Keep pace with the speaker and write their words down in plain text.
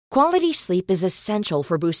Quality sleep is essential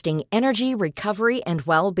for boosting energy, recovery, and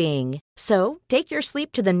well-being. So, take your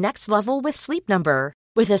sleep to the next level with Sleep Number.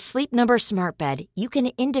 With a Sleep Number smart bed, you can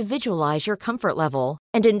individualize your comfort level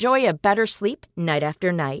and enjoy a better sleep night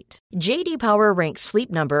after night. J.D. Power ranks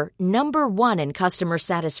Sleep Number number 1 in customer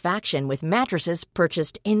satisfaction with mattresses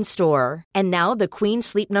purchased in-store. And now the Queen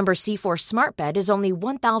Sleep Number C4 smart bed is only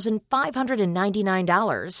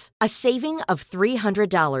 $1,599, a saving of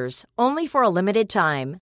 $300, only for a limited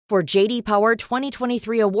time. For J.D. Power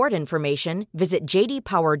 2023 award information, visit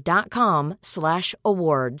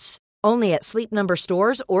jdpower.com/awards. Only at Sleep Number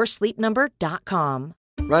stores or sleepnumber.com.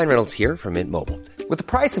 Ryan Reynolds here from Mint Mobile. With the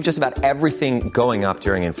price of just about everything going up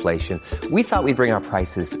during inflation, we thought we'd bring our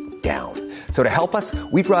prices down. So to help us,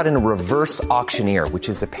 we brought in a reverse auctioneer, which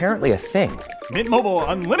is apparently a thing. Mint Mobile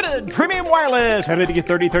Unlimited Premium Wireless. How to get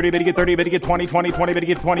 30, 30, bit to get 30, bit to get 20, 20, 20, bit to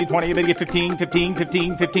get 20, 20, bit to get 15, 15,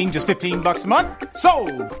 15, 15, just $15 a month?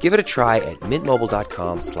 Sold! Give it a try at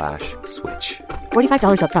mintmobile.com/switch.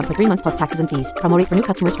 $45 up front for 3 months plus taxes and fees. Promo rate for new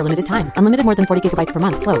customers for limited time. Unlimited more than 40 gigabytes per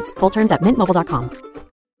month. Slows full terms at mintmobile.com.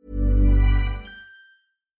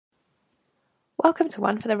 Welcome to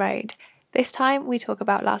One for the Road. This time we talk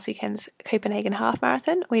about last weekend's Copenhagen Half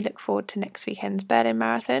Marathon. We look forward to next weekend's Berlin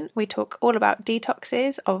Marathon. We talk all about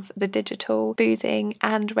detoxes of the digital, boozing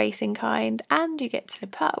and racing kind. And you get to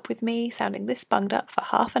put up with me sounding this bunged up for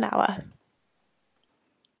half an hour.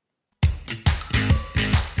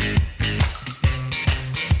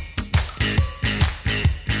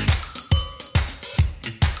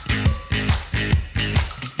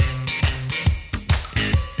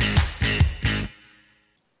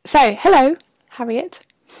 So, hello, Harriet.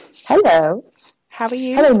 Hello. How are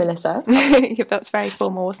you? Hello, Melissa. Yeah, that's very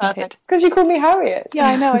formal, wasn't it? Because you called me Harriet. Yeah,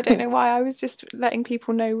 I know. I don't know why. I was just letting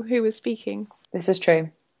people know who was speaking. This is true.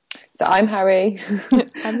 So I'm Harry.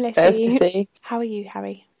 I'm Lissy. There's Lissy. How are you,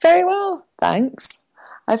 Harry? Very well, thanks.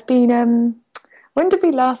 I've been, when did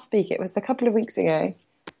we last speak? It was a couple of weeks ago.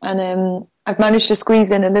 And I've managed to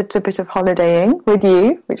squeeze in a little bit of holidaying with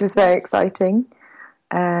you, which was very exciting.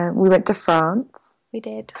 We went to France. We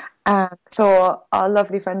did. And saw our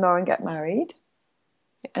lovely friend Lauren get married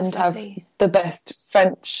and have the best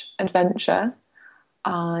French adventure.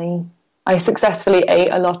 I successfully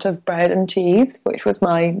ate a lot of bread and cheese, which was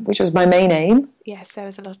my main aim. Yes, there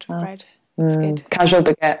was a lot of bread. It's good. Casual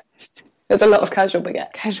baguette. There's a lot of casual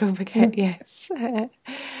baguette. Casual baguette, yes.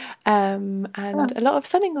 And a lot of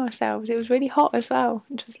sunning ourselves. It was really hot as well,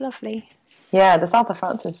 which was lovely. Yeah, the south of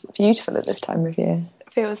France is beautiful at this time of year.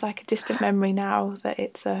 Feels like a distant memory now that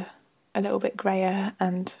it's a little bit greyer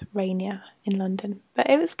and rainier in London, but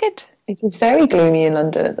it was good. It is very gloomy in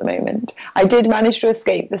London at the moment. I did manage to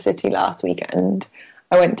escape the city last weekend.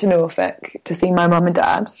 I went to Norfolk to see my mum and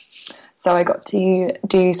dad, so I got to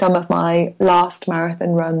do some of my last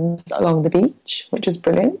marathon runs along the beach, which was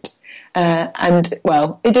brilliant. And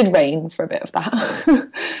well, it did rain for a bit of that.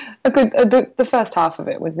 The first half of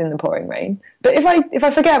it was in the pouring rain, but if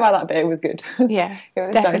I forget about that bit, it was good. Yeah, it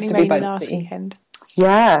was definitely nice to be rainy bouncy. last weekend.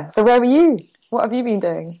 Yeah. So where were you? What have you been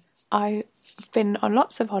doing? I've been on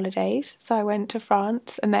lots of holidays. So I went to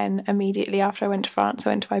France, and then immediately after I went to France, I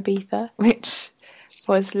went to Ibiza, which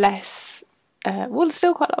was less.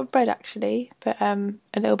 Still quite a lot of bread actually, but a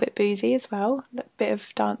little bit boozy as well, a bit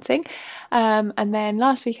of dancing. And then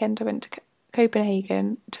last weekend I went to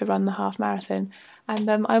Copenhagen to run the half marathon,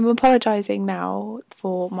 and I'm apologising now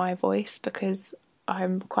for my voice because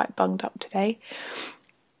I'm quite bunged up today.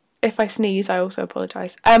 If I sneeze, I also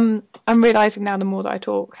apologise. I'm realising now the more that I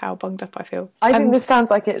talk how bunged up I feel. I think this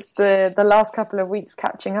sounds like it's the last couple of weeks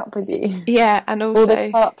catching up with you. Yeah, and also... all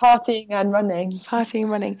this partying and running. Partying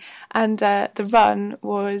and running. And the run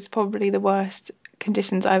was probably the worst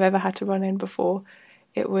conditions I've ever had to run in before.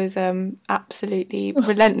 It was absolutely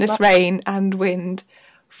relentless rain and wind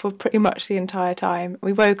for pretty much the entire time.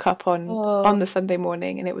 We woke up on the Sunday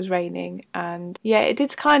morning and it was raining, and yeah, it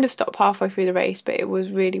did kind of stop halfway through the race, but it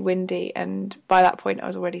was really windy, and by that point I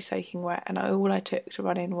was already soaking wet, and all I took to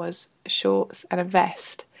run in was shorts and a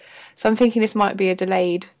vest. So I'm thinking this might be a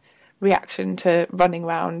delayed reaction to running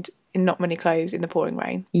around in not many clothes in the pouring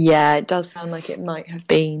rain. Yeah, it does sound like it might have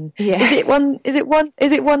been. Yeah. Is it one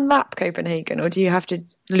lap Copenhagen, or do you have to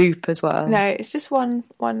loop as well? No, it's just one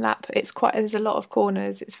lap. There's a lot of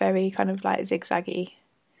corners. It's very kind of like zigzaggy.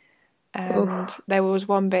 And there was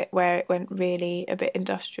one bit where it went really a bit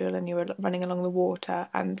industrial, and you were running along the water,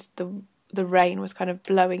 and the rain was kind of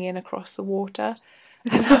blowing in across the water.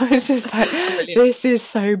 And I was just like, this is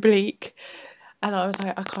so bleak. And I was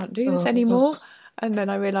like, I can't do this anymore. And then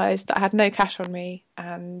I realised that I had no cash on me,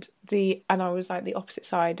 and I was like the opposite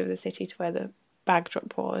side of the city to where bag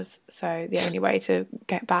drop was. So the only way to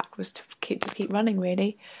get back was to keep running,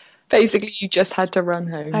 really. Basically, you just had to run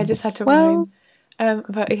home. I just had to run home.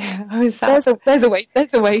 But yeah, I was there's a way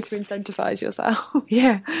to incentivize yourself.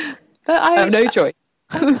 Yeah, but I have no choice.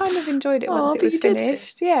 I kind of enjoyed it once it was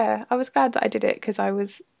finished. Yeah, I was glad that I did it because I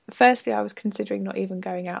was considering not even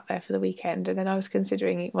going out there for the weekend, and then I was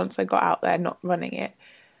considering it once I got out there not running it,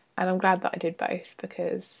 and I'm glad that I did both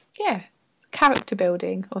because character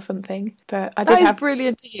building or something. But I did that is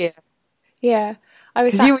brilliant to hear. Yeah, I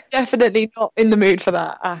was because you were definitely not in the mood for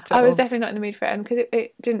that at all. I was definitely not in the mood for it, and because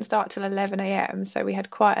it didn't start till 11 a.m, so we had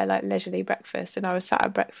quite a leisurely breakfast, and I was sat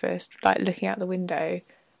at breakfast looking out the window,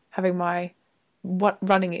 having my "what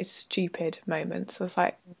running is stupid" moments. I was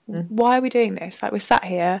like, why are we doing this? We're sat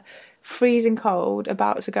here freezing cold,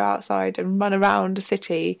 about to go outside and run around a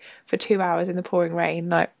city for 2 hours in the pouring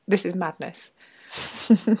rain. This is madness.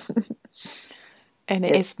 And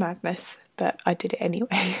it is madness, but I did it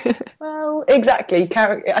anyway. Well, exactly.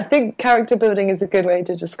 I think character building is a good way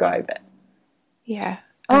to describe it. Yeah.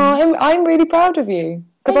 I'm really proud of you.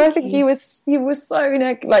 Because I think you were so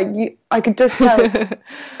I could just tell.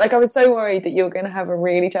 I was so worried that you were going to have a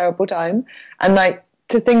really terrible time, and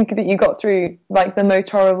to think that you got through the most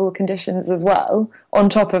horrible conditions as well, on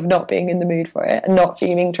top of not being in the mood for it and not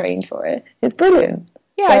feeling trained for it. It's brilliant.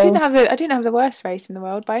 Yeah, so, I didn't have the worst race in the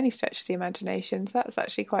world by any stretch of the imagination. So that's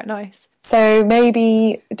actually quite nice. So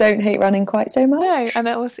maybe don't hate running quite so much. No, and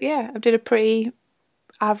it was I did a pretty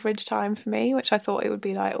average time for me, which I thought it would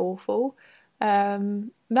be awful.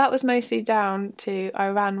 That was mostly down to I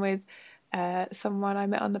ran with someone I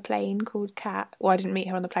met on the plane called Kat. Well, I didn't meet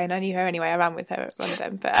her on the plane. I knew her anyway. I ran with her at one of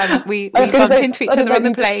them, but we bumped into each other on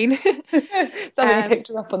the plane. Somebody picked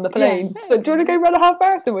her up on the plane. So do you want to go run a half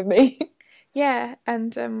marathon with me? Yeah,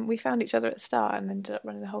 and we found each other at the start and ended up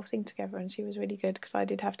running the whole thing together, and she was really good because I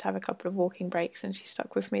did have to have a couple of walking breaks, and she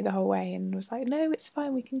stuck with me the whole way and was like, no, it's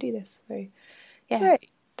fine, we can do this. So yeah,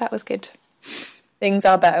 Great. That was good. Things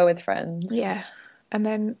are better with friends. Yeah, and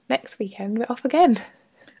then next weekend we're off again.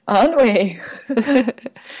 Aren't we?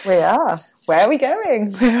 We are. Where are we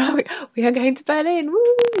going? Where are we? We are going to Berlin.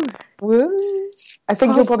 Woo! Woo! I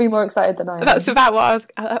think you're probably more excited than I am. That's about what I was...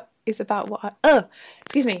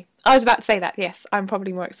 excuse me. I was about to say that, yes. I'm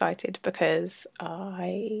probably more excited because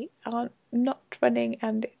I am not running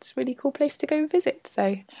and it's a really cool place to go visit. So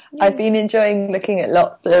yeah. I've been enjoying looking at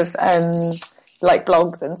lots of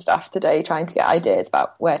blogs and stuff today, trying to get ideas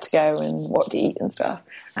about where to go and what to eat and stuff.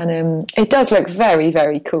 And it does look very,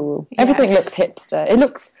 very cool. Yeah. Everything looks hipster. It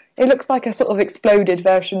looks like a sort of exploded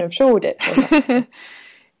version of Shoreditch or something.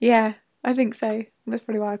 Yeah, I think so. That's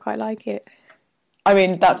probably why I quite like it. I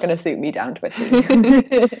mean, that's going to suit me down to a T.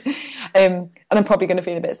 And I'm probably going to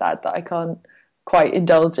feel a bit sad that I can't quite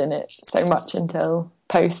indulge in it so much until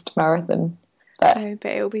post-marathon. But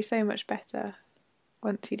it'll be so much better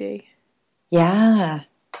once you do. Yeah.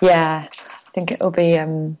 I think it'll be...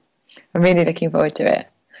 I'm really looking forward to it.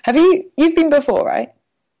 You've been before, right?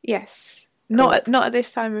 Yes. Cool. Not at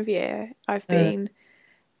this time of year. I've been...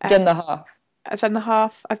 done the half. I've done the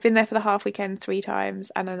half. I've been there for the half weekend 3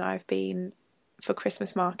 times, and then I've been for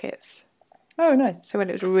Christmas markets. Oh, nice. So when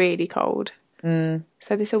it was really cold. So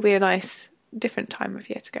this will be a nice, different time of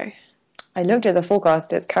year to go. I looked at the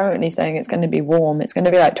forecast. It's currently saying it's going to be warm. It's going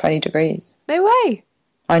to be 20 degrees. No way.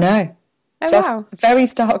 I know. Oh, so wow. That's a very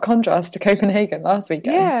stark contrast to Copenhagen last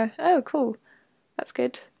weekend. Yeah. Oh, cool. That's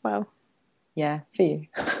good. Well. Yeah, for you.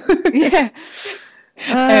 Yeah.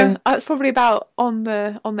 That's probably about on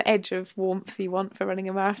the edge of warmth you want for running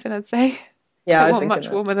a marathon, I'd say. Yeah, I want much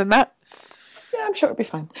warmer than that. Yeah, I'm sure it'll be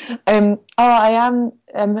fine. I am.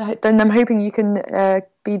 Then I'm hoping you can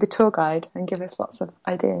be the tour guide and give us lots of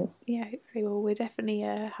ideas. Yeah, hopefully. Well, we'll definitely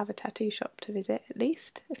have a tattoo shop to visit at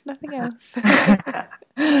least, if nothing else.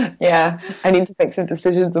 Yeah, I need to make some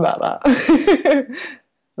decisions about that.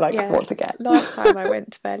 What to get. Last time I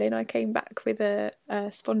went to Berlin, I came back with a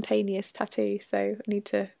spontaneous tattoo, so I need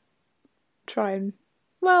to try and...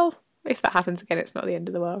 Well, if that happens again, it's not the end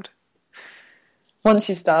of the world. Once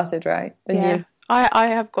you've started, right? Then yeah. I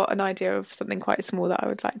have got an idea of something quite small that I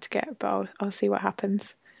would like to get, but I'll see what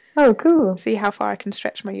happens. Oh, cool. See how far I can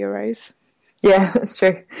stretch my euros. Yeah, that's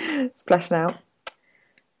true. It's splashing out.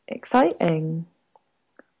 Exciting.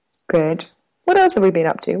 Good. What else have we been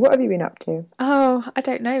up to? What have you been up to? Oh, I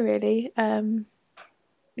don't know really.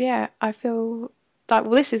 Yeah, I feel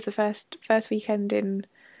like, this is the first weekend in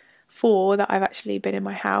 4 that I've actually been in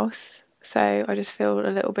my house. So I just feel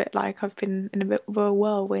a little bit like I've been in a bit of a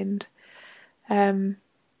whirlwind. So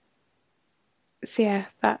yeah,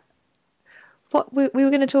 that what we were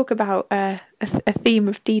going to talk about a theme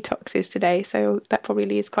of detoxes today, so that probably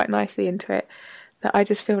leads quite nicely into it. That I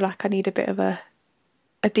just feel like I need a bit of a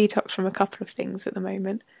detox from a couple of things at the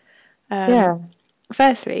moment.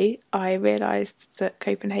 Firstly, I realised that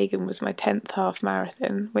Copenhagen was my 10th half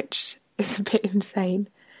marathon, which is a bit insane.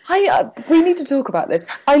 We need to talk about this.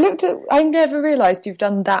 I never realised you've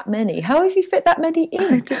done that many. How have you fit that many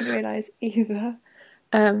in? I didn't realise either.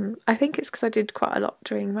 I think it's because I did quite a lot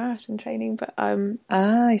during marathon training, but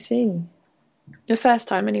I see. The first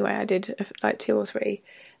time anyway, I did like 2 or 3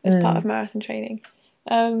 as part of marathon training.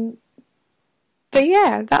 But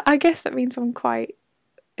yeah, I guess that means I'm quite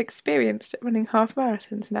experienced at running half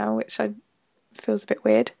marathons now, which feels a bit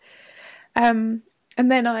weird. And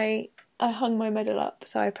then I hung my medal up,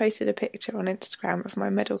 so I posted a picture on Instagram of my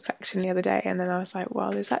medal collection the other day, and then I was like,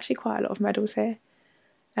 wow, there's actually quite a lot of medals here.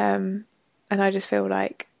 And I just feel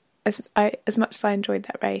like as much as I enjoyed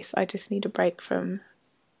that race, I just need a break from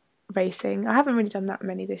racing. I haven't really done that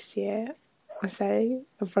many this year.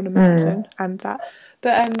 I've run a marathon and that,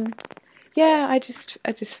 but yeah, I just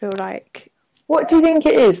feel like. What do you think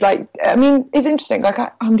it is? Like, I mean, it's interesting. Like,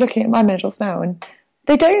 I'm looking at my medals now, and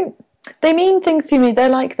they mean things to me. They're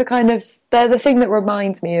like they're the thing that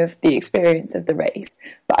reminds me of the experience of the race,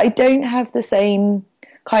 but I don't have the same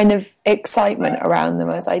kind of excitement around them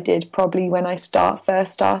as I did probably when I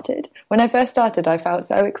first started. When I first started, I felt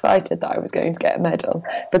so excited that I was going to get a medal,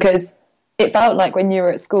 because it felt like when you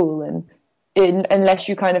were at school and unless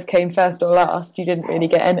you kind of came first or last, you didn't really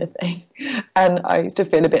get anything. And I used to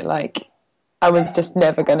feel a bit like I was just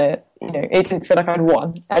never gonna, it didn't feel like I'd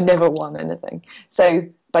won. I never won anything. So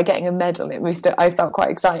by getting a medal, I felt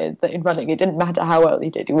quite excited that in running, it didn't matter how well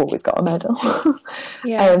you did, you always got a medal.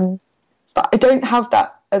 Yeah. But I don't have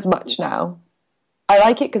that as much now. I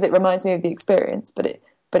like it because it reminds me of the experience, but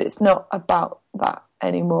it's not about that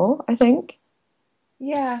anymore, I think.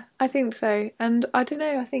 Yeah, I think so. And I don't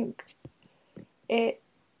know, I think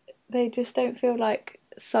they just don't feel like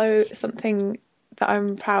something that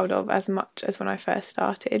I'm proud of as much as when I first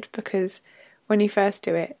started, because when you first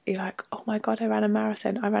do it, you're like, oh my God, I ran a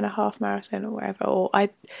marathon, I ran a half marathon or whatever, or I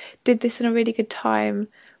did this in a really good time,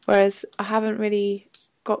 whereas I haven't really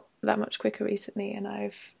got that much quicker recently, and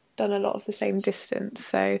I've done a lot of the same distance,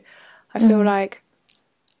 so I feel like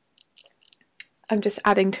I'm just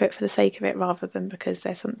adding to it for the sake of it rather than because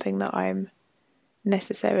there's something that I'm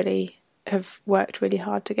necessarily have worked really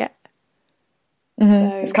hard to get. So,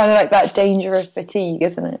 it's kind of like that danger of fatigue,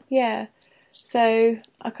 isn't it? Yeah. So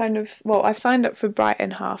I've signed up for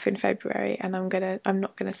Brighton half in February, and I'm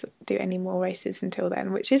not gonna do any more races until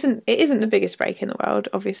then, which isn't the biggest break in the world.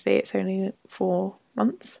 Obviously, it's only 4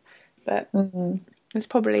 months, but it's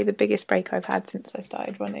probably the biggest break I've had since I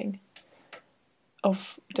started running.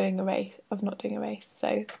 Of not doing a race.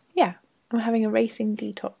 So yeah, I'm having a racing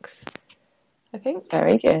detox, I think.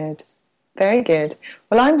 Very good. Very good.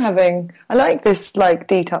 Well, I like this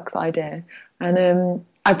detox idea, and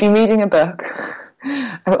I've been reading a book.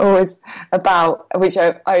 I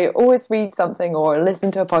always read something or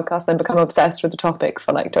listen to a podcast, then become obsessed with the topic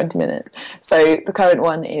for 20 minutes. So the current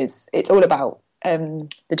one it's all about the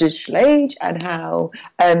digital age and how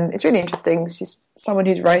it's really interesting. She's someone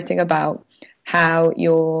who's writing about how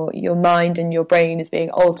your mind and your brain is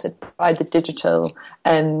being altered by the digital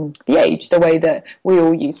the age, the way that we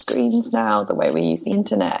all use screens now, the way we use the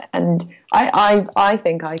internet. And I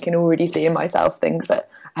think I can already see in myself things that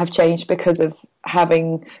have changed because of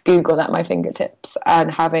having Google at my fingertips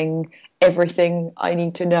and having everything I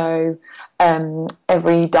need to know,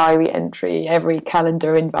 every diary entry, every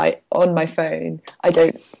calendar invite on my phone.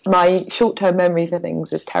 My short-term memory for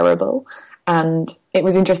things is terrible. And it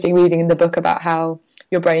was interesting reading in the book about how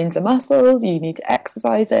your brain's a muscle, you need to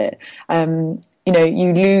exercise it.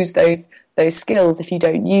 You lose those skills if you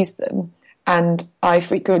don't use them. And I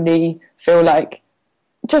frequently feel like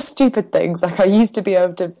just stupid things. Like I used to be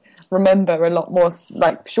able to remember a lot more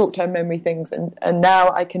short-term memory things, and now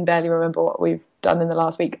I can barely remember what we've done in the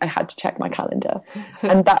last week. I had to check my calendar,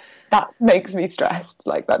 and that makes me stressed.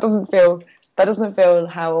 That doesn't feel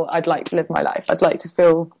how I'd like to live my life. I'd like to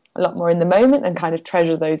feel a lot more in the moment and kind of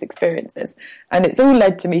treasure those experiences. And it's all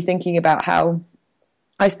led to me thinking about how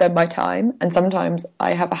I spend my time, and sometimes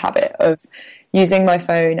I have a habit of using my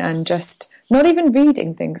phone and just not even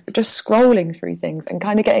reading things, but just scrolling through things and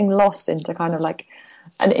kind of getting lost into kind of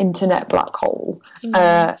an internet black hole.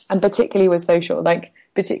 And particularly with social,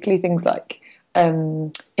 particularly things like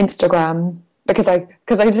Instagram, because I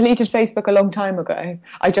deleted Facebook a long time ago.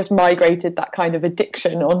 I just migrated that kind of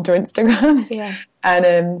addiction onto Instagram. Yeah.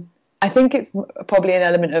 And I think it's probably an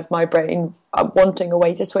element of my brain wanting a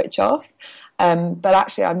way to switch off. But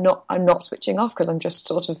actually, I'm not switching off, because I'm just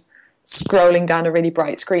sort of scrolling down a really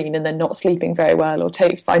bright screen and then not sleeping very well, or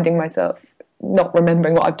finding myself not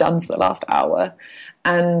remembering what I've done for the last hour.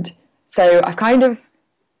 And so I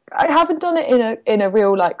haven't done it in a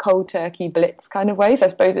real like cold turkey blitz kind of way. So I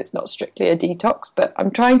suppose it's not strictly a detox, but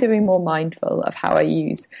I'm trying to be more mindful of how I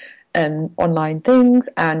use online things.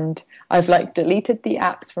 And I've like deleted the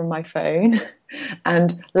apps from my phone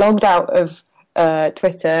and logged out of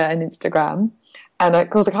Twitter and Instagram. And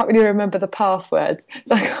of course, I can't really remember the passwords,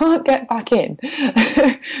 so I can't get back in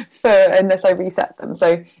unless I reset them.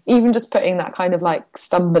 So even just putting that kind of like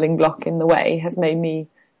stumbling block in the way has made me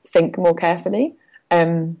think more carefully.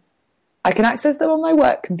 I can access them on my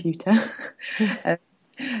work computer,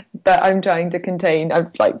 but I'm trying to contain.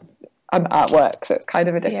 I'm at work, so it's kind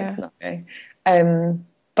of a different scenario.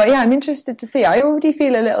 But yeah, I'm interested to see. I already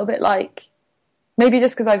feel a little bit like, maybe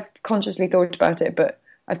just because I've consciously thought about it, but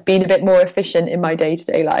I've been a bit more efficient in my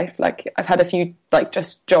day-to-day life. Like I've had a few like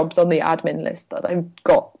just jobs on the admin list that I've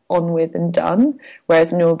got on with and done,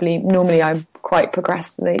 whereas normally I quite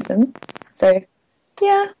procrastinate them. So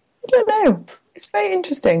yeah, I don't know. It's very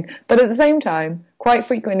interesting. But at the same time, quite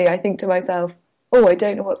frequently I think to myself, oh, I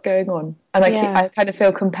don't know what's going on. And I kind of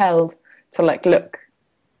feel compelled to like look.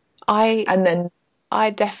 I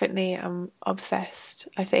definitely am obsessed.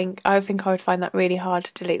 I think I would find that really hard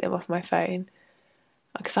to delete them off my phone,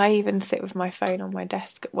 because I even sit with my phone on my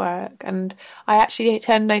desk at work, and I actually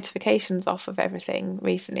turned notifications off of everything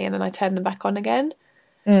recently, and then I turned them back on again.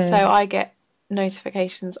 So I get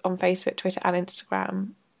notifications on Facebook, Twitter and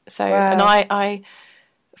Instagram. So wow. And I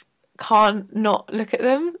can't not look at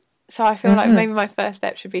them. So I feel like maybe my first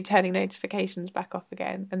step should be turning notifications back off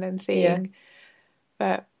again and then seeing. Yeah.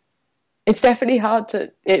 But it's definitely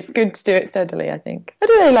it's good to do it steadily, I think. I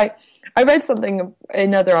don't know, like I read something,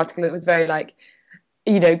 another article that was very like,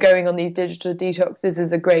 going on these digital detoxes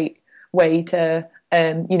is a great way to,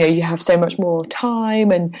 you have so much more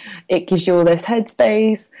time and it gives you all this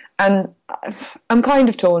headspace. And I'm kind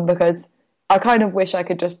of torn, because I kind of wish I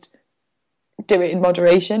could just do it in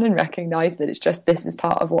moderation and recognise that this is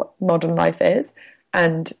part of what modern life is.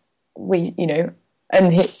 And I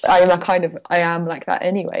am like that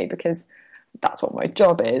anyway, because that's what my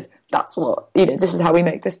job is. That's what, this is how we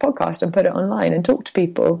make this podcast and put it online and talk to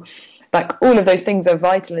people. Like all of those things are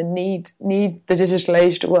vital and need the digital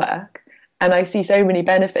age to work. And I see so many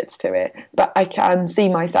benefits to it, but I can see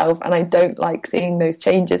myself, and I don't like seeing those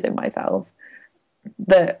changes in myself,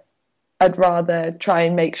 that I'd rather try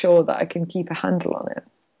and make sure that I can keep a handle on it.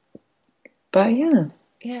 But yeah.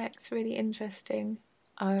 Yeah, it's really interesting.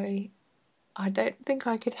 I don't think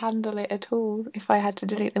I could handle it at all if I had to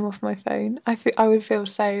delete them off my phone. I would feel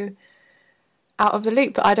so out of the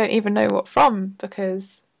loop, but I don't even know what from,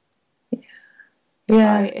 because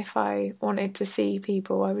if I wanted to see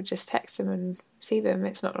people, I would just text them and see them.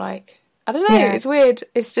 It's not like, I don't know, It's weird.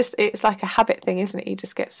 It's like a habit thing, isn't it? You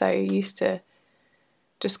just get so used to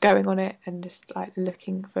just going on it and just like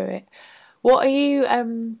looking for it. What are you,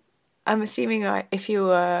 I'm assuming like if you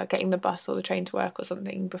were getting the bus or the train to work or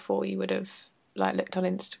something before, you would have like looked on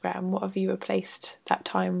Instagram. What have you replaced that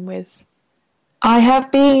time with? I have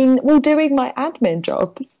been doing my admin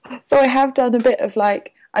jobs, so I have done a bit of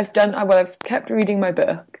like I've kept reading my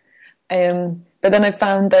book, but then I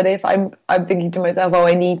found that if I'm thinking to myself,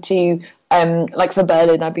 I need to like for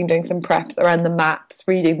Berlin, I've been doing some preps around the maps,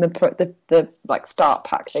 reading the like start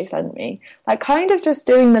pack they sent me, like kind of just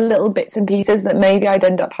doing the little bits and pieces that maybe I'd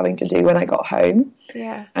end up having to do when I got home.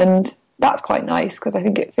 Yeah, and that's quite nice, because I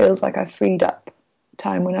think it feels like I've freed up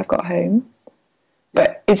time when I've got home.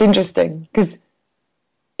 But it's interesting because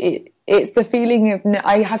it's the feeling of,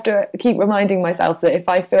 I have to keep reminding myself that if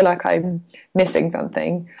I feel like I'm missing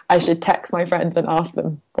something, I should text my friends and ask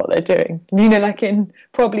them what they're doing. Like in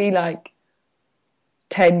probably like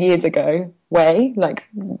 10 years ago way, like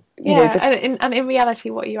and in reality,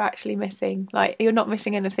 what are you actually missing? Like, you're not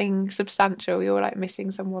missing anything substantial. You're like missing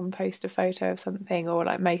someone post a photo of something or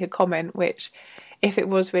like make a comment, which if it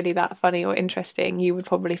was really that funny or interesting, you would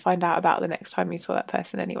probably find out about the next time you saw that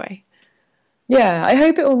person anyway. Yeah, I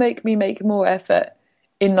hope it will make me make more effort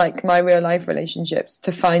in like my real life relationships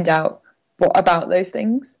to find out what about those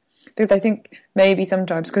things, because I think maybe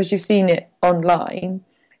sometimes because you've seen it online,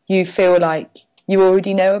 you feel like you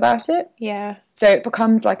already know about it. Yeah. So it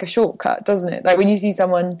becomes like a shortcut, doesn't it? Like when you see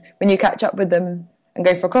someone, when you catch up with them and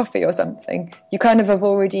go for a coffee or something, you kind of have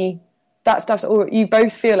already, that stuff's all, you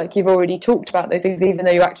both feel like you've already talked about those things, even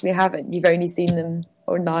though you actually haven't. You've only seen them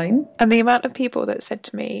online. And the amount of people that said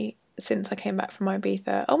to me, since I came back from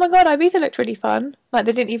Ibiza, oh my god, Ibiza looked really fun. Like,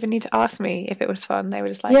 they didn't even need to ask me if it was fun. They were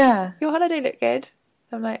just like, your holiday looked good.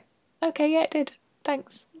 I'm like, okay, yeah, it did.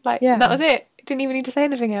 Thanks. Like, that was it. Didn't even need to say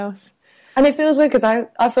anything else. And it feels weird because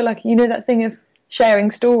I feel like, you know, that thing of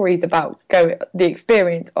sharing stories about the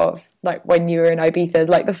experience of, like, when you were in Ibiza,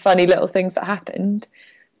 like the funny little things that happened,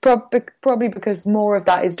 probably because more of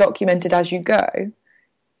that is documented as you go.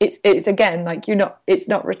 It's again, like, it's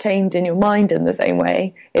not retained in your mind in the same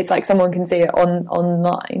way. It's like someone can see it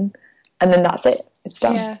online, and then that's it. It's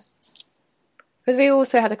done. Yeah. Because we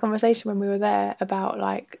also had a conversation when we were there about,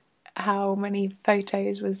 like, how many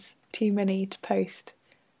photos was too many to post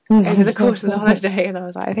over the course of the holiday, and I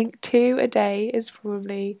was like, I think 2 a day is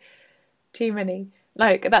probably too many.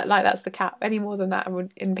 That's the cap. Any more than that,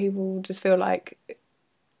 and people will just feel like,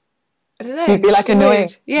 I don't know. You'd be like annoying.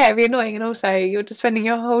 Rude. Yeah, it'd be annoying, and also you're just spending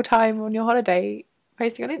your whole time on your holiday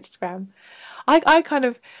posting on Instagram.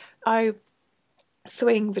 I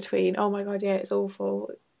swing between, oh my god, yeah, it's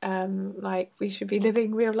awful. Like, we should be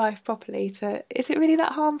living real life properly. To, is it really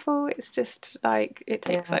that harmful? It's just like, it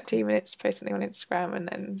takes like 2 minutes to post something on Instagram, and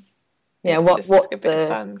then what's a bit of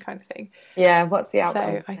fun kind of thing. Yeah, what's the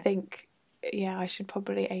outcome? So I think, I should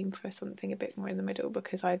probably aim for something a bit more in the middle,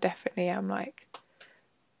 because I definitely am, like,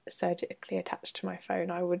 surgically attached to my phone.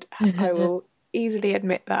 I will easily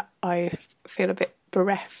admit that I feel a bit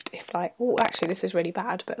bereft if, like, oh, actually this is really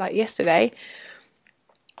bad, but like yesterday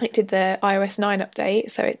it did the iOS 9 update,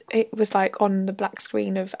 so it was like on the black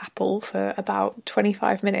screen of Apple for about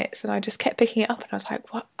 25 minutes, and I just kept picking it up, and I was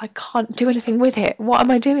like, what, I can't do anything with it, what am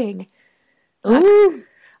I doing? Like,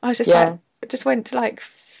 I was just like, I just went to like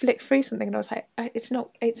flick through something, and I was like, it's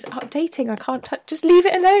updating, I can't touch, just leave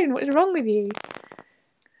it alone, what is wrong with you?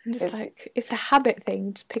 And just like, it's a habit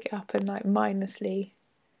thing, just pick it up and like mindlessly.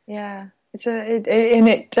 Yeah, it's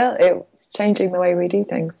changing the way we do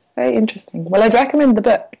things. Very interesting. Well, I'd recommend the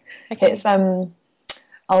book. Okay. It's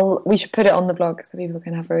we should put it on the blog so people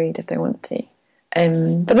can have a read if they want to.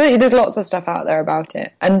 But there's lots of stuff out there about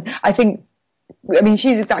it, and I think, I mean,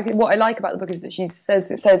 she's exactly what I like about the book is that it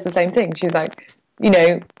says the same thing. She's like, you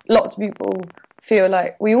know, lots of people feel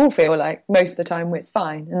like, we all feel like most of the time it's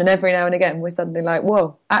fine, and then every now and again we're suddenly like,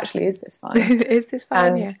 whoa, actually, is this fine? Is this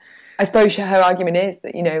fine? And I suppose her argument is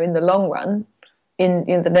that, you know, in the long run, in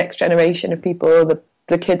the next generation of people,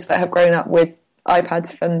 the kids that have grown up with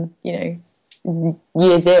iPads from, you know,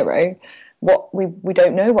 year zero, what we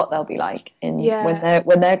don't know what they'll be like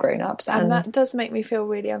when they're grown ups, and that does make me feel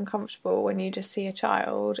really uncomfortable when you just see a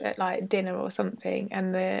child at like dinner or something,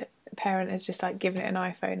 and the parent is just like giving it an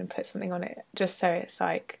iPhone and put something on it just so it's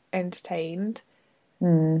like entertained.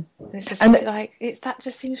 And it's just that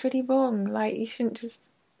just seems really wrong. Like, you shouldn't just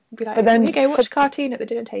be like, but then you go watch a cartoon at the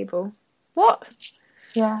dinner table. What?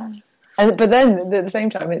 Yeah. But then at the same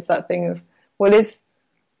time, it's that thing of, well, is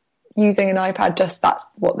using an iPad just that's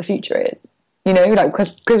what the future is? You know, like,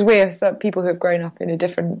 because we're some people who have grown up in a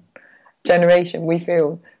different generation, we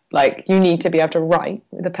feel like you need to be able to write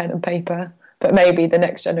with a pen and paper, but maybe the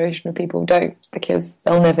next generation of people don't, because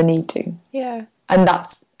they'll never need to. Yeah. And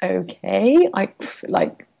that's okay.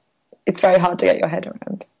 Like, it's very hard to get your head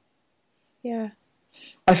around. Yeah.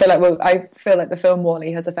 I feel like the film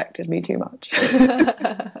WALL-E has affected me too much.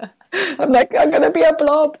 I'm like, I'm going to be a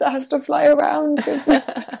blob that has to fly around.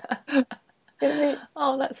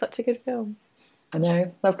 Oh, that's such a good film. I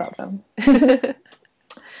know, love that film.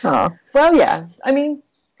 Oh, well, yeah. I mean,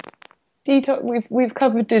 detox. We've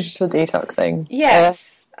covered digital detoxing.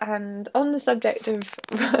 Yes, and on the subject of,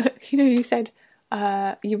 you know, you said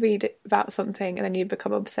you read about something and then you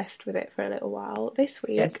become obsessed with it for a little while. This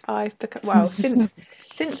week, yes. I've become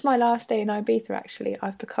since my last day in Ibiza, actually,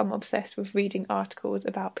 I've become obsessed with reading articles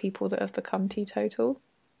about people that have become teetotal.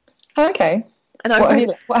 Okay. And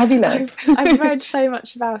what have you learned? I've read so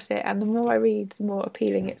much about it, and the more I read, the more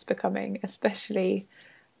appealing it's becoming. Especially,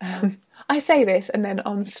 I say this, and then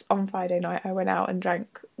on Friday night I went out and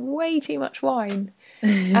drank way too much wine,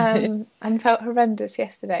 and felt horrendous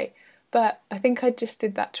yesterday. But I think I just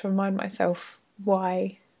did that to remind myself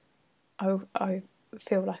why I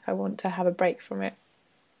feel like I want to have a break from it.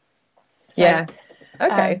 So, yeah.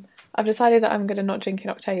 Okay. I've decided that I'm going to not drink in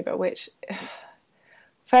October, which,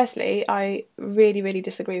 firstly, I really, really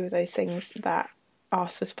disagree with those things that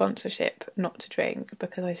ask for sponsorship not to drink,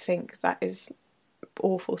 because I think that is an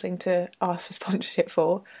awful thing to ask for sponsorship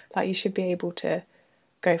for. Like, you should be able to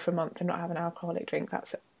go for a month and not have an alcoholic drink.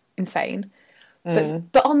 That's insane.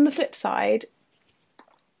 But on the flip side,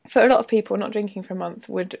 for a lot of people, not drinking for a month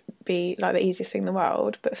would be like the easiest thing in the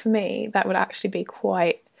world. But for me, that would actually be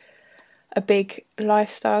quite a big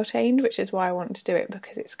lifestyle change, which is why I want to do it,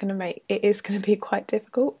 because it is going to be quite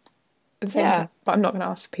difficult. at the same Yeah. time. But I'm not going to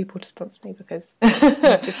ask people to sponsor me because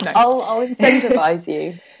just no. I'll incentivise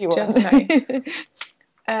you. You want. Just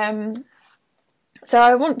no. So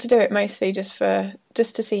I want to do it mostly just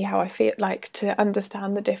to see how I feel, like to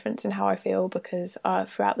understand the difference in how I feel, because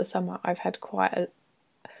throughout the summer I've had quite a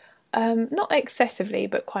not excessively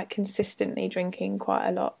but quite consistently drinking quite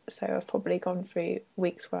a lot. So I've probably gone through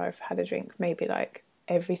weeks where I've had a drink maybe like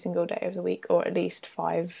every single day of the week, or at least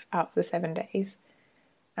 5 out of the 7 days.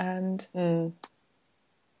 And I'm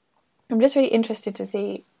just really interested to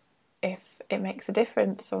see if it makes a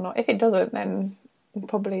difference or not. If it doesn't, then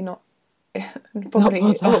probably not.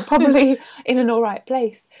 Probably in an all right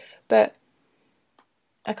place. But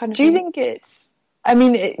I kind of do you think it's, I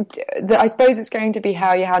mean, I suppose it's going to be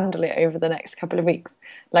how you handle it over the next couple of weeks,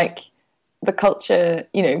 like the culture,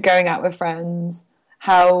 you know, going out with friends.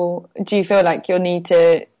 How do you feel like you'll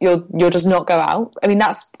just not go out? I mean,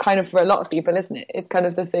 that's kind of for a lot of people, isn't it? It's kind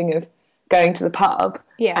of the thing of going to the pub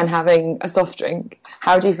and having a soft drink.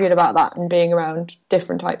 How do you feel about that and being around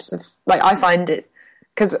different types of, like, I find it's,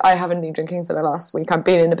 because I haven't been drinking for the last week. I've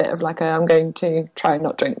been in a bit of like I'm going to try and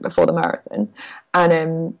not drink before the marathon.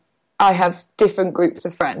 And I have different groups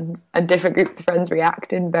of friends, and different groups of friends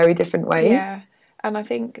react in very different ways. Yeah, and I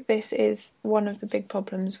think this is one of the big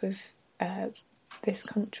problems with this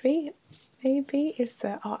country, maybe, is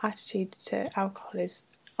that our attitude to alcohol is,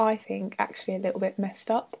 I think, actually a little bit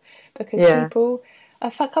messed up. Because people,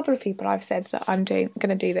 a couple of people I've said that I'm going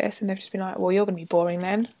to do this, and they've just been like, well, you're going to be boring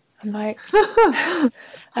then. I'm like,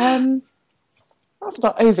 that's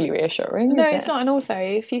not overly reassuring. No, is it? It's not. And also,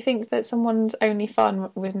 if you think that someone's only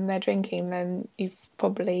fun when they're drinking, then you've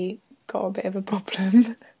probably got a bit of a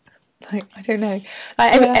problem. Like, I don't know.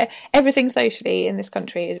 Like everything socially in this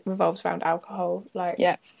country revolves around alcohol. Like,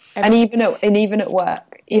 and even at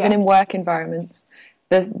work, even in work environments.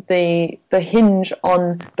 The hinge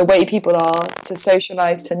on the way people are to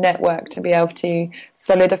socialise, to network, to be able to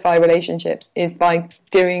solidify relationships is by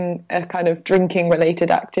doing a kind of drinking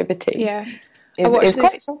related activity. Yeah. It's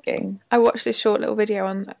quite shocking. I watched this short little video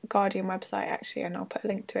on the Guardian website actually, and I'll put a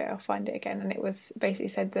link to it, I'll find it again, and it was basically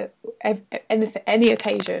said that any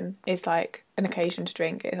occasion is like an occasion to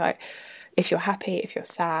drink. It's like if you're happy, if you're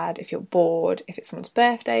sad, if you're bored, if it's someone's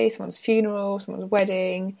birthday, someone's funeral, someone's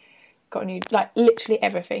wedding, got a new, like literally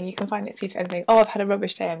everything. You can find an excuse for anything. Oh, I've had a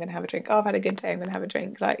rubbish day, I'm going to have a drink. Oh, I've had a good day, I'm going to have a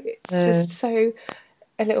drink. Like, it's just so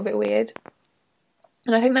a little bit weird.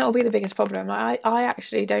 And I think that will be the biggest problem. Like, I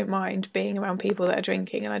actually don't mind being around people that are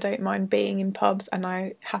drinking, and I don't mind being in pubs, and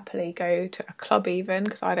I happily go to a club even,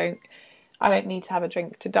 because I don't need to have a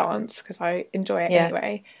drink to dance, because I enjoy it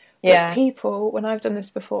anyway. But people, when I've done this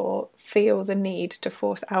before, feel the need to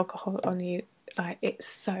force alcohol on you. Like, it's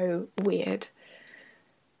so weird.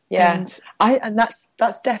 Yeah, and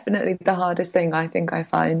that's definitely the hardest thing. I think I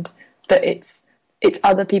find that it's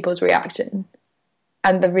other people's reaction,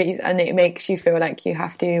 and and it makes you feel like you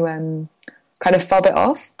have to kind of fob it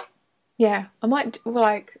off. Yeah, I might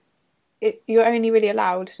you're only really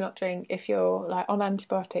allowed to not drink if you're like on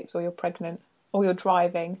antibiotics, or you're pregnant, or you're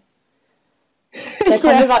driving. They're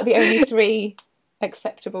kind of like the only 3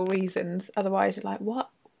 acceptable reasons. Otherwise, you're like,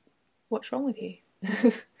 what's wrong with you?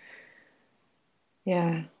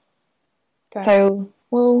 Yeah. So,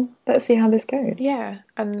 well, let's see how this goes. Yeah,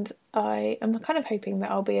 and I am kind of hoping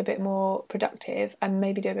that I'll be a bit more productive and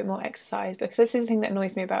maybe do a bit more exercise, because this is the thing that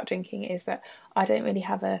annoys me about drinking, is that I don't really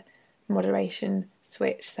have a moderation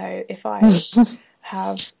switch. So if I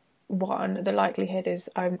have one, the likelihood is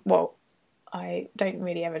I don't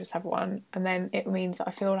really ever just have one, and then it means that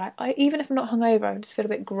I feel like, even if I'm not hungover, I just feel a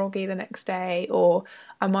bit groggy the next day, or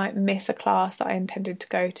I might miss a class that I intended to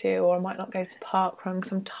go to, or I might not go to parkrun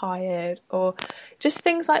because I'm tired, or just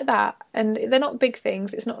things like that. And they're not big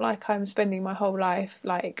things. It's not like I'm spending my whole life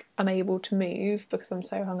like unable to move because I'm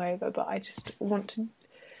so hungover, but I just want to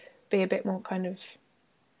be a bit more kind of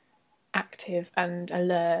active and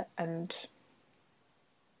alert, and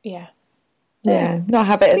not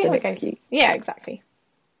have it as an excuse. Yeah, exactly.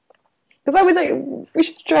 Because I would say we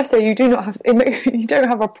should stress that you don't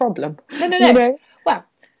have a problem. No. You know? Well,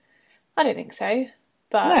 I don't think so.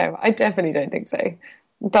 But no, I definitely don't think so.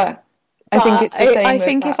 But I think it's the same. I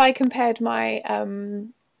think if I compared my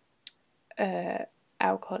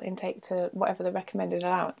alcohol intake to whatever the recommended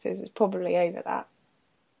allowance is, it's probably over that.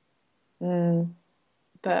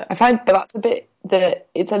 But I find, but that's a bit that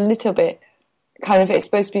it's a little bit kind of, it's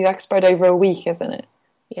supposed to be like spread over a week, isn't it?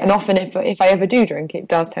 Yeah. And often if I ever do drink, it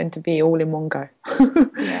does tend to be all in one go.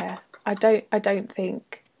 Yeah, I don't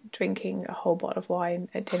think drinking a whole bottle of wine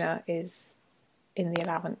at dinner is in the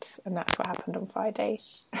allowance, and that's what happened on Friday.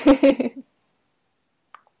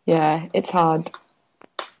 Yeah, it's hard.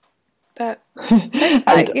 But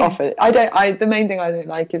and often the main thing I don't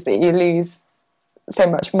like is that you lose so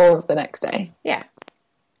much more of the next day. Yeah.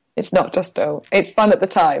 It's not just it's fun at the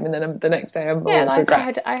time, and then the next day I'm always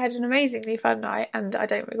regret. I had an amazingly fun night, and I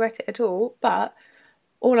don't regret it at all. But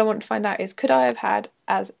all I want to find out is, could I have had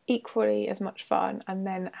as equally as much fun and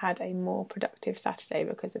then had a more productive Saturday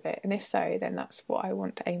because of it? And if so, then that's what I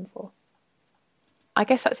want to aim for. I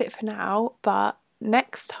guess that's it for now, but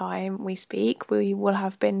next time we speak, we will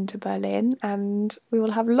have been to Berlin, and we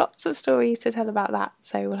will have lots of stories to tell about that.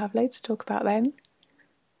 So we'll have loads to talk about then.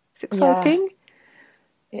 It's exciting. Yes.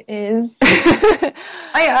 It is.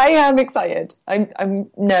 I am excited. I'm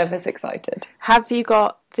nervous excited. Have you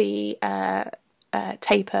got the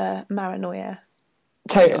taper paranoia?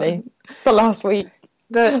 Totally. The last week.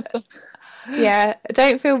 Yeah,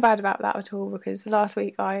 don't feel bad about that at all, because the last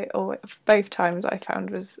week both times I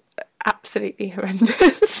found was absolutely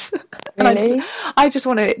horrendous. Really? I just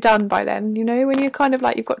wanted it done by then, you know, when you're kind of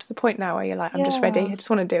like, you've got to the point now where you're like, I'm just ready, I just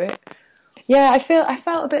want to do it. Yeah, I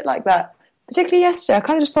felt a bit like that. Particularly yesterday, I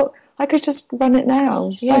kind of just thought I could just run it now.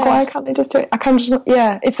 Yeah. Like, why can't I just do it? I can't just,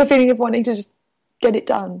 it's the feeling of wanting to just get it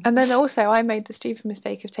done. And then also, I made the stupid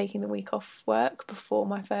mistake of taking the week off work before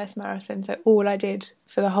my first marathon. So all I did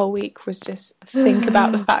for the whole week was just think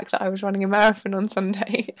about the fact that I was running a marathon on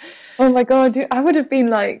Sunday. Oh my God, I would have been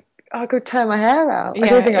like, I could tear my hair out. I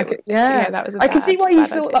don't think I could. Yeah, that was. I can see why you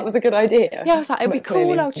thought that was a good idea. Yeah, I was like, it'd be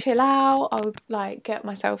cool. I'll chill out. I'll like get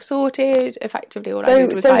myself sorted. Effectively, all I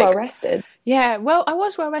did was well rested. Yeah, well, I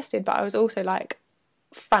was well rested, but I was also like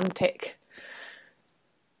frantic.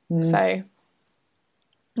 So,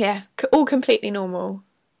 yeah, all completely normal.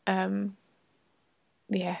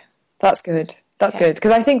 Yeah, that's good. That's good,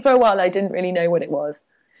 because I think for a while I didn't really know what it was,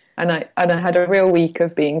 and I had a real week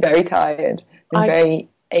of being very tired and very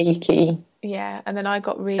achy. Yeah, and then I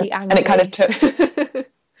got really angry. And it kind of took...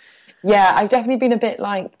 Yeah, I've definitely been a bit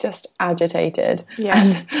like just agitated. Yeah.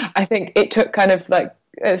 And I think it took kind of like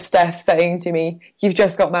Steph saying to me, you've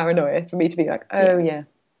just got paranoia, for me to be like, oh yeah,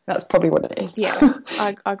 that's probably what it is. Yeah,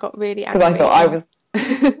 I got really angry. Because I thought I was...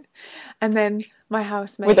 And then my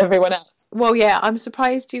housemate... With everyone else. Well, yeah, I'm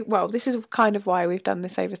surprised you... Well, this is kind of why we've done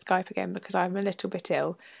this over Skype again, because I'm a little bit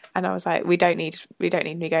ill. And I was like, we don't need me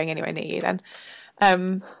going anywhere near you then.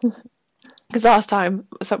 Because last time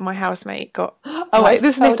my housemate got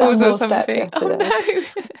the sniffles or something. Oh no.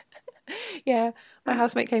 Yeah, my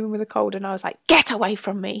housemate came in with a cold, and I was like, get away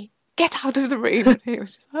from me, get out of the room. And it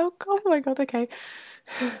was just, oh my God, okay.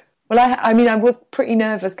 Well, I mean I was pretty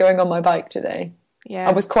nervous going on my bike today. Yeah,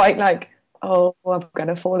 I was quite like, oh, I'm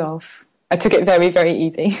gonna fall off. I took it very, very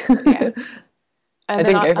easy. Yeah. And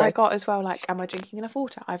I got as well, like, am I drinking enough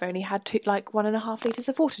water? I've only had 1.5 litres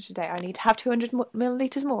of water today. I need to have 200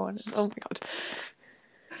 millilitres more. And, oh my God.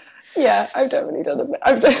 Yeah, I've definitely done a bit.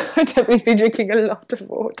 I've definitely been drinking a lot of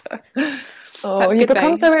water. Oh, that's you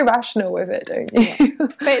become so irrational with it, don't you? Yeah.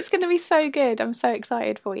 But it's going to be so good. I'm so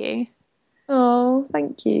excited for you. Oh,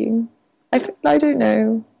 thank you. I don't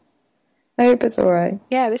know. I hope it's all right.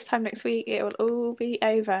 Yeah, this time next week it will all be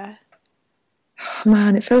over. Oh,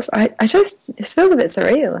 man, it feels... it feels a bit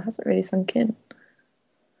surreal. It hasn't really sunk in.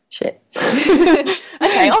 Shit.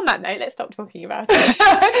 Okay, on that note, let's stop talking about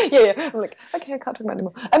it. Yeah. I'm like, okay, I can't talk about it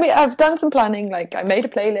anymore. I mean, I've done some planning. Like, I made a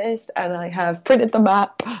playlist, and I have printed the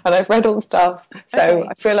map, and I've read all the stuff. So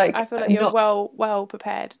I feel like you're well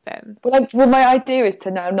prepared then. Well, my idea is to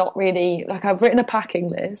now not really... Like, I've written a packing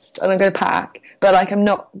list, and I'm going to pack, but, like, I'm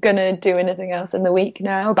not going to do anything else in the week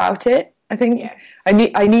now about it. I think I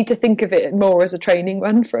need to think of it more as a training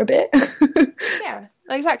run for a bit. Yeah,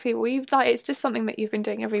 exactly. It's just something that you've been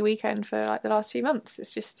doing every weekend for like the last few months.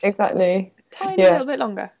 It's just exactly a tiny little bit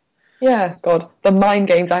longer. Yeah, God, the mind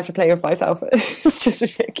games I have to play with myself, it's just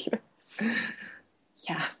ridiculous.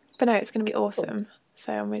 Yeah, but no, it's going to be awesome.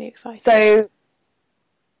 So I'm really excited. So,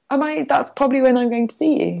 that's probably when I'm going to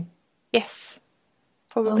see you. Yes,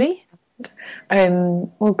 probably.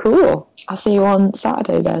 Well, cool. I'll see you on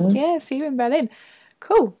Saturday then. Yeah, see you in Berlin.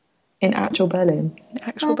 Cool. In actual Berlin.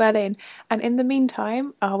 Berlin. And in the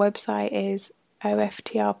meantime, our website is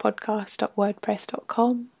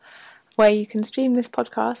oftrpodcast.wordpress.com, where you can stream this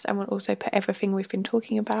podcast, and we'll also put everything we've been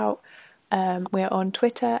talking about. We're on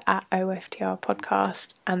Twitter at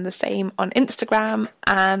oftrpodcast, and the same on Instagram.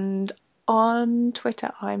 And on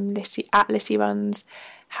Twitter, I'm Lissy at Lissy Runs.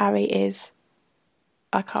 Harry is...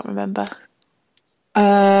 I can't remember.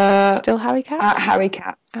 Still Harry Caps? At Harry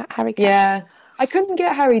Caps. At Harry Caps. Yeah. I couldn't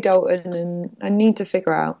get Harry Dalton, and I need to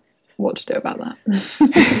figure out what to do about that.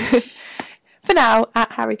 For now,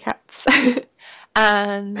 at Harry Caps.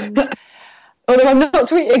 And... Although I'm not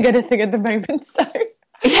tweeting anything at the moment, so...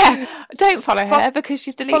 Yeah, don't follow her because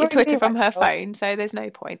she's deleted Twitter from her phone, so there's no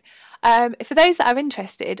point. For those that are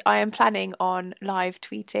interested, I am planning on live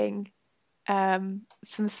tweeting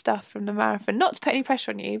some stuff from the marathon. Not to put any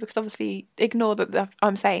pressure on you, because obviously ignore that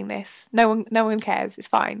I'm saying this. No one cares. It's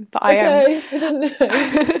fine. But I didn't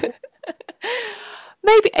know.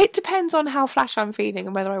 Maybe it depends on how flash I'm feeling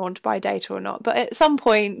and whether I want to buy data or not. But at some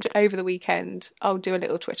point over the weekend, I'll do a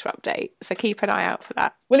little Twitter update. So keep an eye out for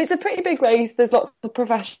that. Well, it's a pretty big race. There's lots of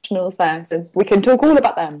professionals there, so we can talk all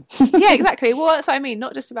about them. Yeah, exactly. Well, that's what I mean.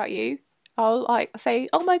 Not just about you. I'll say,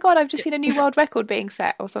 oh my God, I've just seen a new world record being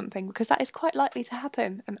set or something, because that is quite likely to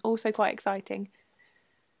happen and also quite exciting.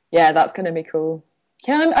 Yeah, that's going to be cool.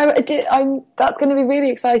 Yeah, that's going to be really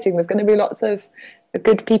exciting. There's going to be lots of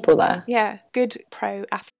good people there. Yeah, good pro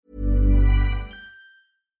athletes.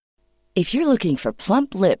 If you're looking for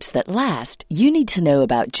plump lips that last, you need to know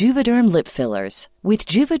about Juvederm lip fillers. With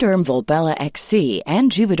Juvederm Volbella XC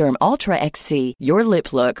and Juvederm Ultra XC, your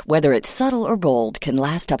lip look, whether it's subtle or bold, can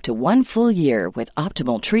last up to 1 full year with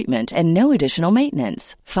optimal treatment and no additional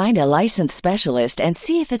maintenance. Find a licensed specialist and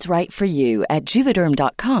see if it's right for you at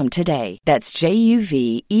Juvederm.com today. That's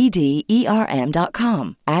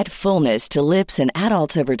JUVEDERM.com. Add fullness to lips in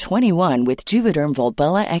adults over 21 with Juvederm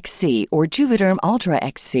Volbella XC or Juvederm Ultra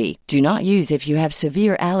XC. Do not use if you have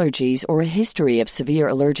severe allergies or a history of severe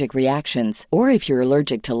allergic reactions, or if you're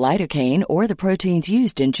allergic to lidocaine or the proteins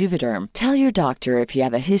used in Juvederm. Tell your doctor if you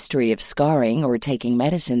have a history of scarring or taking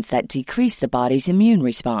medicines that decrease the body's immune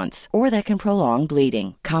response or that can prolong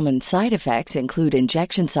bleeding. Common side effects include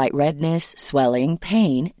injection site redness, swelling,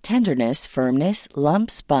 pain, tenderness, firmness,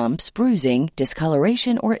 lumps, bumps, bruising,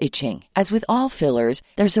 discoloration, or itching. As with all fillers,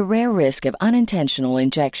 there's a rare risk of unintentional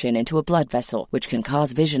injection into a blood vessel, which can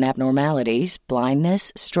cause vision abnormalities,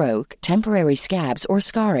 blindness, stroke, temporary scabs, or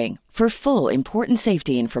scarring. For full important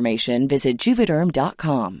safety information, visit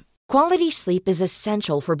Juvederm.com. Quality sleep is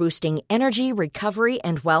essential for boosting energy, recovery,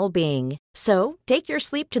 and well-being. So, take your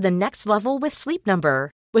sleep to the next level with Sleep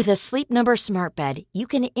Number. With a Sleep Number smart bed, you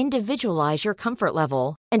can individualize your comfort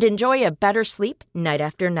level and enjoy a better sleep night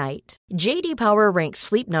after night. J.D. Power ranks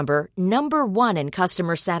Sleep Number number 1 in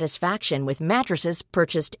customer satisfaction with mattresses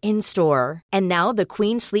purchased in-store. And now the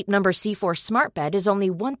Queen Sleep Number C4 smart bed is only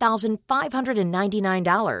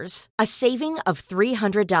 $1,599, a saving of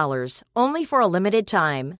 $300, only for a limited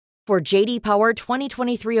time. For J.D. Power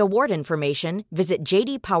 2023 award information, visit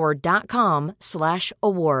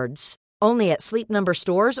jdpower.com/awards. Only at Sleep Number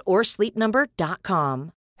stores or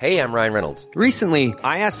sleepnumber.com. Hey, I'm Ryan Reynolds. Recently,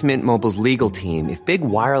 I asked Mint Mobile's legal team if big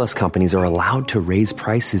wireless companies are allowed to raise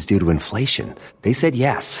prices due to inflation. They said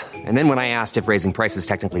yes. And then when I asked if raising prices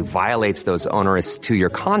technically violates those onerous 2-year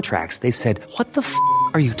contracts, they said, what the f***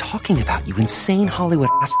 are you talking about, you insane Hollywood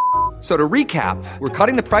ass f- So to recap, we're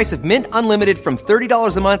cutting the price of Mint Unlimited from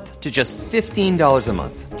 $30 a month to just $15 a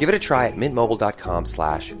month. Give it a try at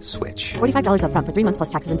mintmobile.com/switch. $45 up front for 3 months plus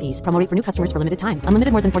taxes and fees. Promo rate for new customers for limited time.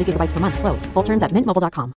 Unlimited more than 40 gigabytes per month. Slows full terms at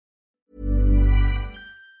mintmobile.com.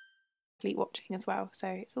 Sleep watching as well, so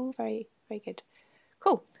it's all very, very good.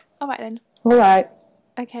 Cool. All right then. All right.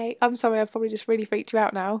 Okay. I'm sorry. I've probably just really freaked you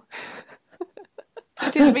out now. I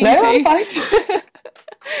didn't mean no, to. I'm fine.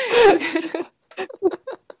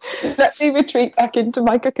 Let me retreat back into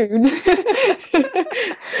my cocoon.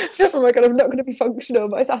 Oh my God, I'm not going to be functional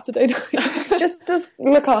by Saturday night. Just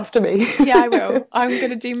look after me. Yeah, I will. I'm going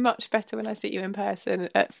to do much better when I see you in person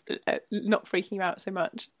at not freaking you out so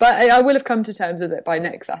much. But I will have come to terms with it by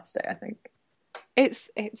next Saturday, I think. It's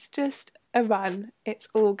just a run. It's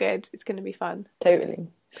all good. It's going to be fun. Totally.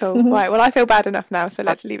 Cool. Right, well, I feel bad enough now, so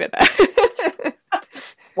let's leave it there.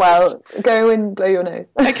 Well, go and blow your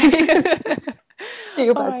nose. Okay.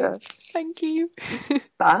 Feel better. Thank you.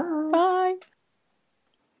 Bye. Bye.